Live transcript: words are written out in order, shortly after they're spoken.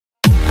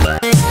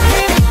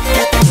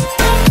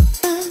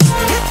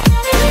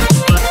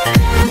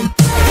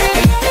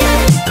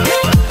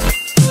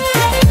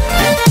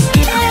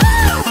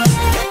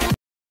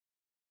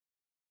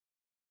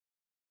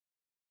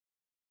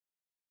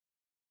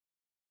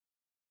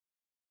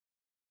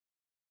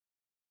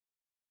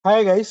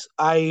Hi guys,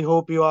 I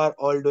hope you are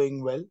all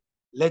doing well.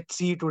 Let's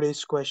see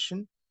today's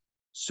question.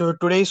 So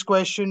today's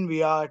question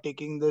we are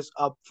taking this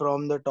up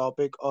from the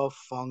topic of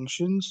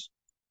functions.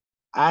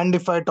 And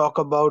if I talk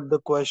about the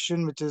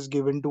question which is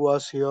given to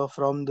us here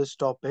from this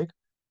topic,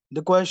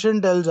 the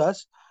question tells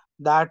us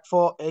that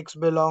for x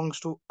belongs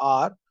to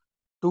R,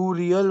 two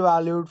real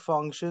valued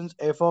functions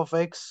f of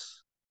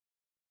x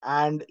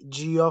and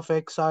g of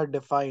x are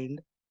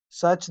defined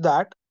such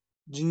that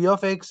g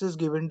of x is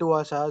given to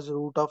us as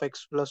root of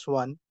x plus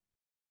 1,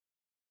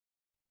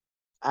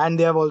 and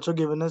they have also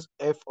given us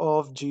f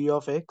of g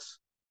of x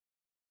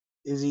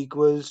is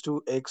equals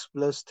to x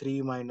plus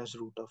 3 minus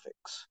root of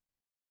x.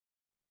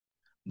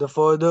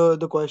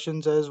 The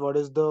question says what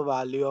is the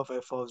value of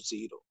f of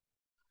 0.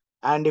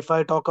 And if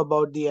I talk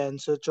about the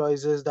answer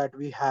choices that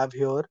we have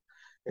here,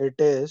 it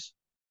is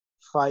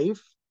 5,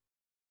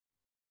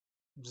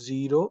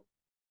 0,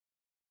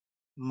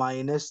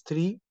 minus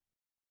 3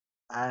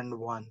 and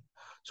 1.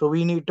 So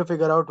we need to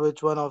figure out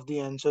which one of the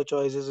answer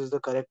choices is the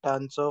correct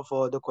answer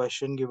for the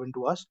question given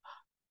to us.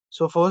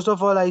 So first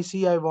of all, I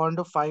see I want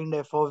to find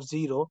f of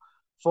 0.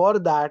 For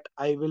that,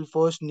 I will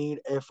first need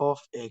f of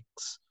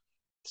x.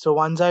 So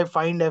once I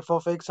find f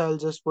of x, I'll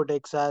just put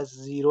x as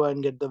 0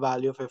 and get the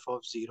value of f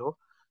of 0.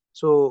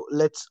 So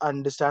let's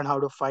understand how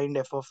to find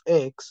f of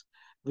x.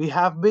 We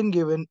have been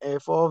given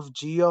f of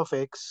g of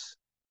x,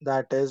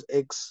 that is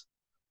x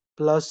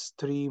plus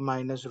 3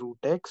 minus root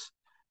x,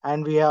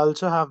 and we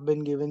also have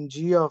been given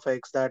g of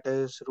x, that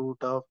is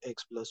root of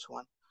x plus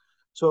 1.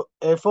 So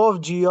f of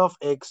g of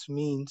x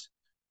means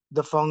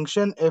the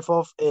function f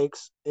of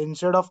x,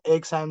 instead of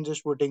x I'm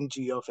just putting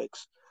g of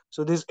x.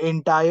 So this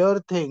entire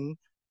thing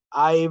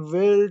I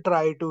will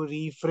try to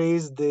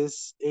rephrase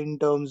this in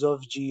terms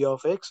of g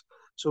of x.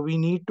 So we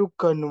need to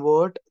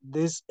convert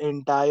this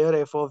entire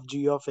f of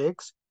g of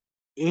x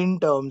in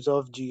terms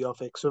of g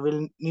of x. So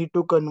we'll need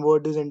to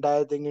convert this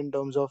entire thing in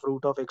terms of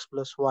root of x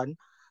plus 1.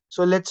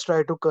 So let's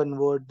try to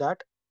convert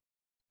that.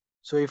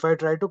 So if I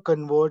try to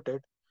convert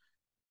it,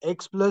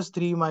 x plus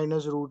 3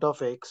 minus root of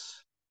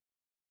x,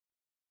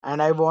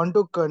 and I want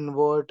to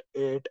convert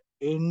it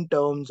in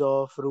terms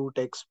of root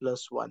x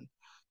plus 1.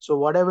 So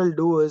what I will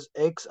do is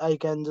x, I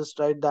can just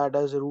write that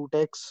as root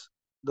x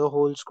the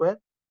whole square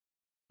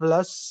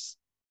plus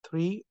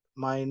 3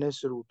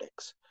 minus root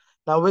x.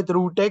 Now with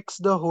root x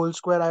the whole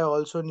square, I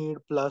also need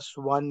plus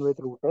 1 with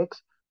root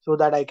x so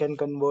that I can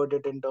convert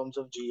it in terms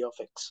of g of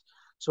x.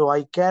 So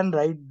I can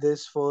write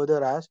this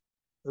further as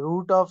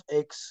root of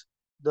x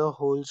the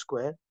whole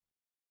square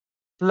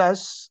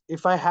plus,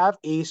 if I have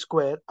a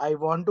square, I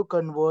want to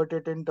convert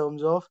it in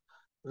terms of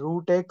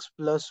root x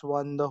plus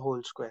 1 the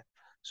whole square.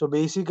 So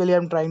basically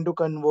I'm trying to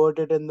convert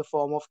it in the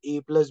form of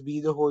a plus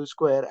b the whole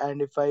square,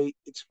 and if I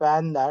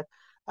expand that,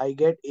 I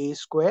get a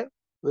square,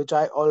 which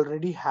I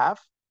already have,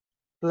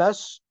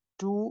 plus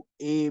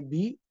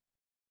 2ab.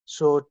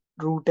 So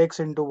root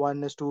x into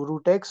 1 is 2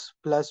 root x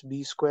plus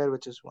b square,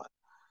 which is 1.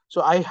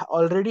 So I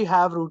already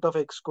have root of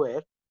x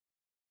square.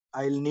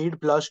 I'll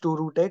need plus 2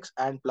 root x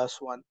and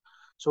plus 1.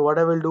 So what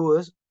I will do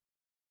is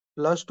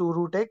plus 2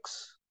 root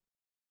x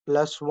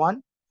plus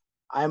 1.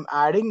 I am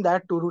adding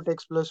that 2 root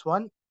x plus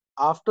 1.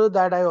 After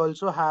that, I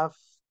also have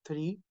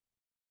 3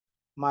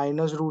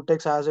 minus root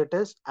x as it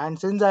is. And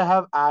since I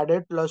have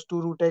added plus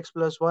 2 root x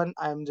plus 1,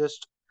 I am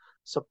just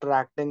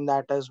subtracting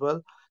that as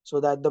well so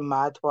that the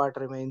math part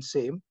remains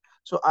same.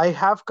 So I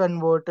have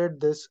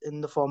converted this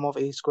in the form of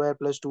a square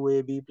plus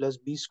 2ab plus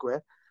b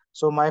square.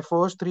 So my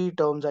first three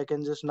terms, I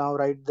can just now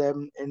write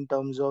them in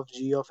terms of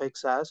g of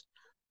x as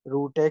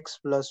root x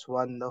plus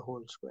 1 the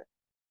whole square.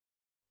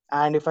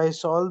 And if I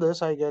solve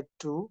this, I get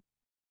 2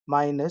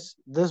 minus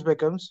this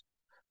becomes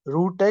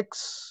root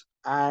x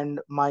and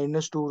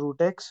minus 2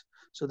 root x,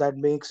 so that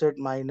makes it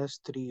minus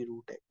 3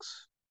 root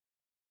x.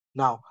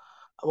 Now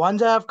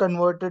once I have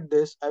converted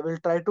this, I will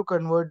try to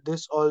convert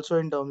this also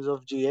in terms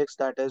of gx,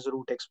 that is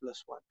root x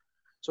plus 1.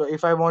 So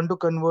if I want to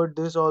convert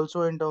this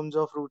also in terms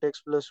of root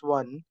x plus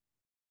 1,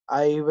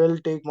 I will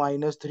take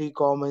minus 3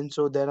 common,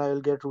 so then I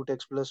will get root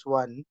x plus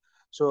 1.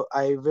 So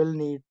I will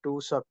need to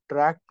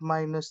subtract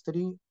minus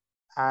 3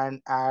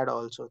 and add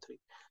also 3.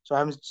 So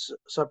I'm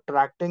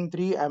subtracting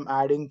 3, I'm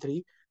adding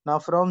 3. Now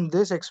from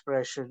this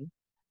expression,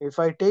 if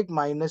I take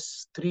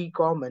minus 3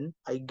 common,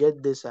 I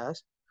get this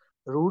as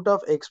root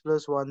of x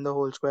plus 1 the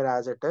whole square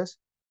as it is,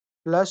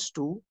 plus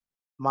 2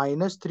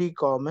 minus 3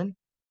 common,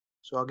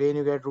 so again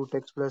you get root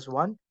x plus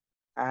 1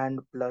 and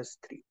plus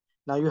 3.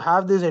 Now you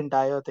have this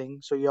entire thing.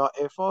 So your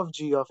f of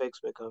g of x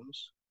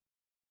becomes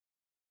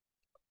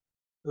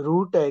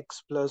root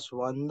x plus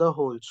 1 the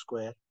whole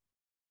square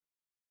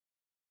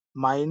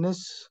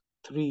minus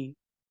 3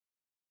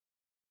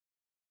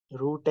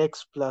 root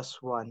x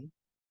plus 1,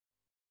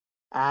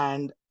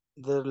 and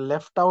the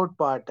left out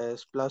part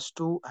is plus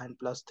 2 and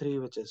plus 3,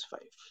 which is 5.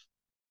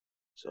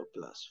 So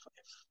plus 5.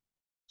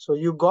 So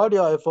you got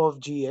your f of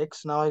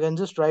gx. Now I can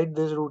just write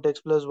this root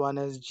x plus 1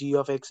 as g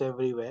of x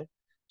everywhere.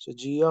 So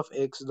g of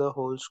x the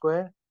whole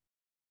square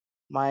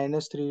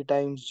minus 3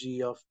 times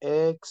g of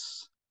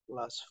x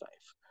plus 5.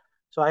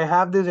 So I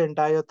have this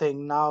entire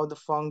thing. Now the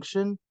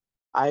function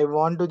I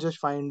want to just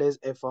find is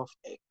f of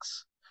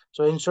x.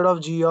 So instead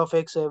of g of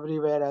x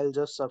everywhere, I'll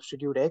just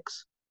substitute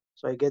x.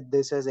 So I get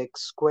this as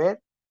x squared,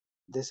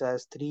 this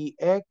as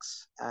 3x,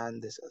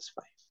 and this as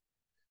 5.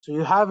 So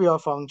you have your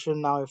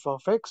function now f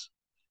of x.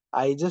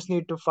 I just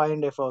need to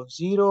find f of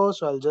 0,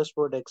 so I'll just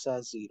put x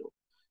as 0.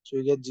 So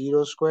you get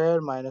 0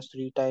 square minus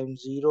 3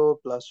 times 0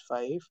 plus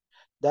 5.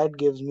 That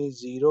gives me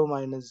 0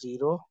 minus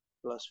 0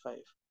 plus 5.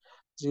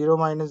 0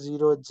 minus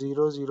 0 is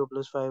 0, 0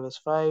 plus 5 is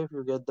 5.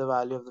 You get the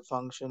value of the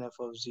function f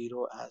of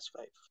 0 as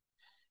 5.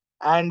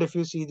 And if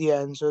you see the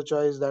answer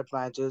choice that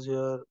matches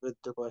here with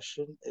the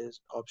question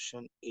is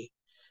option A.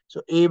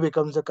 So A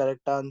becomes the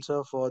correct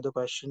answer for the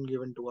question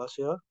given to us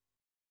here.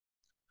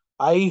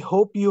 I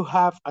hope you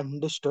have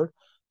understood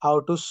how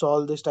to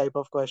solve this type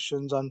of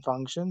questions on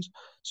functions.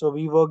 So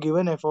we were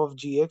given f of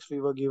gx, we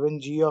were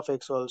given g of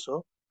x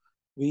also.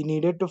 We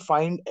needed to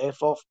find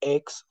f of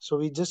x. So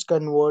we just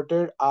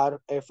converted our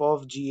f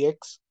of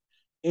gx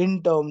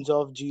in terms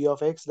of g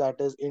of x, that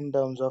is in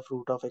terms of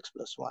root of x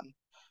plus 1.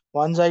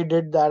 Once I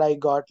did that, I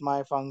got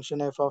my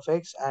function f of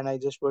x and I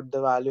just put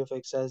the value of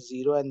x as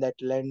 0, and that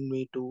led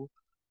me to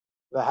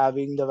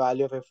having the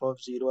value of f of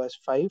 0 as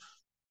 5.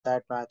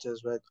 That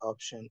matches with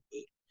option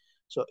A.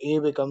 So A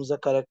becomes the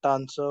correct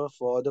answer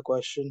for the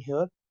question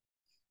here.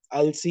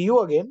 I'll see you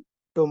again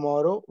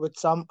tomorrow with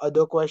some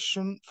other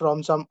question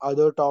from some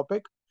other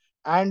topic,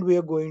 and we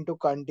are going to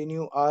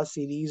continue our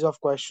series of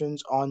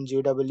questions on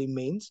JEE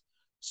mains.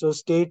 So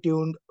stay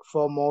tuned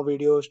for more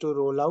videos to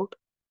roll out.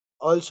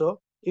 Also,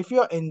 if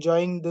you're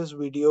enjoying these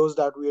videos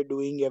that we are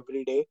doing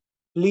every day,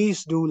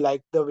 please do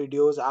like the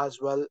videos as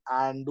well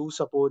and do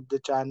support the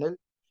channel,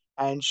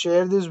 and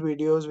share these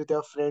videos with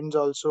your friends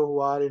also who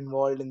are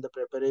involved in the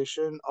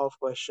preparation of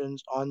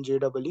questions on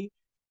JEE,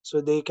 so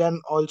they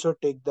can also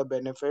take the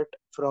benefit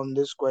from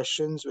these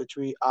questions which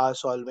we are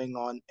solving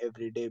on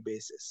everyday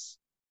basis.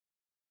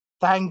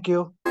 Thank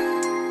you.